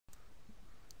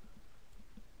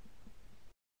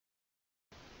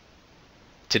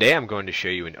Today I'm going to show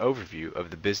you an overview of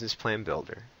the Business Plan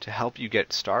Builder to help you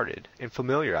get started and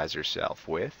familiarize yourself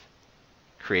with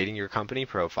creating your company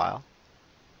profile,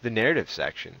 the narrative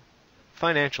section,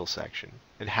 financial section,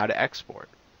 and how to export.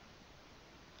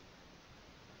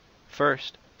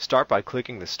 First, start by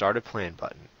clicking the Start a Plan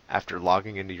button after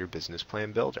logging into your Business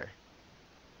Plan Builder.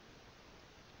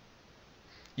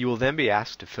 You will then be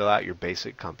asked to fill out your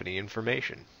basic company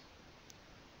information.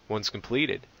 Once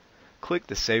completed, click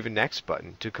the Save and Next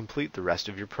button to complete the rest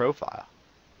of your profile.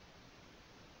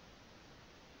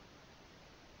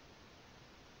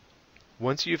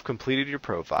 Once you have completed your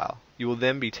profile, you will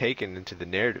then be taken into the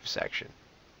narrative section.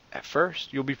 At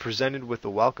first, you'll be presented with a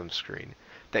welcome screen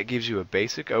that gives you a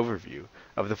basic overview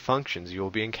of the functions you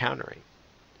will be encountering.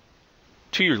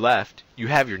 To your left, you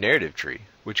have your narrative tree,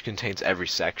 which contains every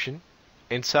section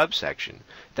and subsection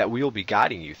that we will be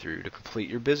guiding you through to complete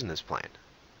your business plan.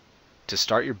 To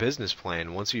start your business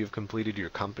plan once you have completed your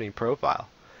company profile,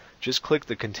 just click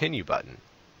the Continue button,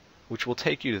 which will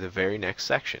take you to the very next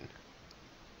section.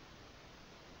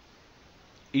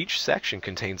 Each section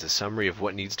contains a summary of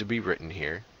what needs to be written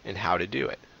here and how to do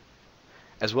it,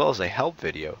 as well as a help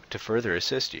video to further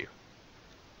assist you.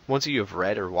 Once you have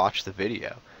read or watched the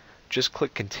video, just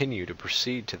click Continue to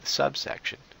proceed to the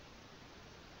subsection.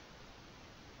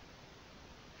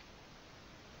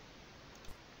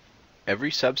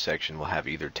 Every subsection will have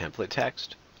either template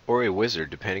text or a wizard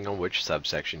depending on which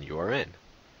subsection you are in.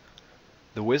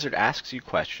 The wizard asks you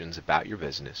questions about your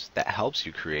business that helps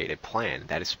you create a plan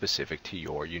that is specific to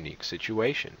your unique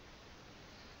situation.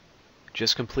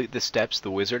 Just complete the steps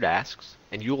the wizard asks,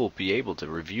 and you will be able to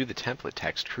review the template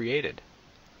text created.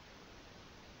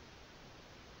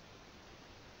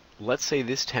 Let's say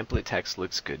this template text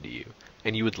looks good to you,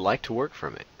 and you would like to work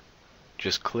from it.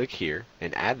 Just click here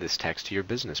and add this text to your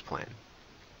business plan.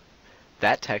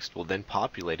 That text will then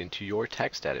populate into your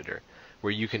text editor,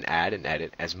 where you can add and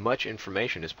edit as much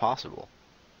information as possible.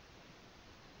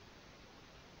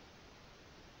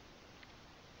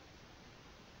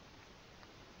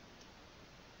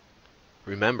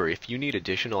 Remember, if you need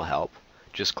additional help,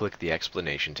 just click the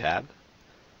Explanation tab,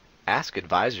 ask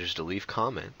advisors to leave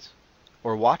comments,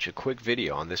 or watch a quick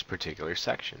video on this particular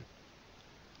section.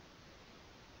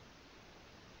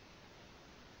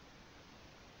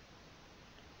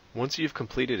 Once you've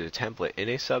completed a template in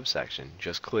a subsection,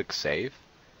 just click Save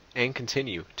and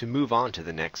Continue to move on to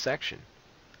the next section.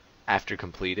 After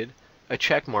completed, a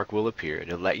check mark will appear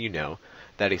to let you know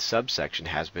that a subsection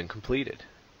has been completed.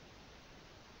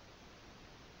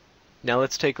 Now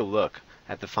let's take a look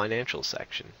at the financial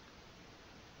section.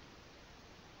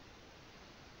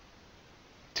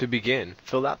 To begin,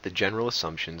 fill out the general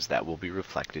assumptions that will be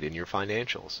reflected in your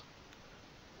financials.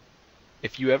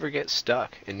 If you ever get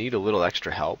stuck and need a little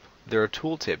extra help, there are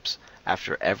tooltips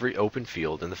after every open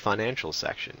field in the financial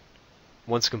section.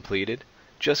 Once completed,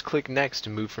 just click Next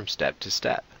to move from step to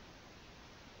step.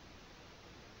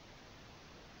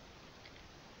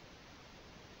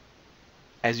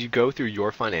 As you go through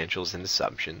your financials and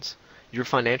assumptions, your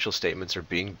financial statements are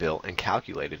being built and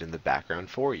calculated in the background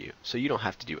for you, so you don't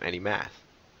have to do any math.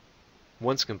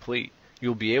 Once complete,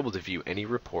 you'll be able to view any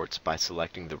reports by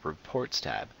selecting the Reports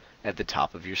tab at the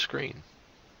top of your screen.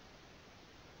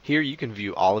 Here you can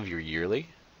view all of your yearly,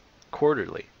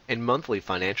 quarterly, and monthly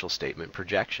financial statement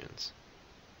projections.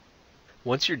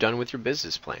 Once you're done with your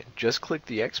business plan, just click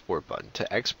the Export button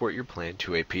to export your plan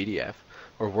to a PDF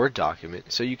or Word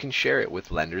document so you can share it with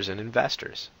lenders and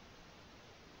investors.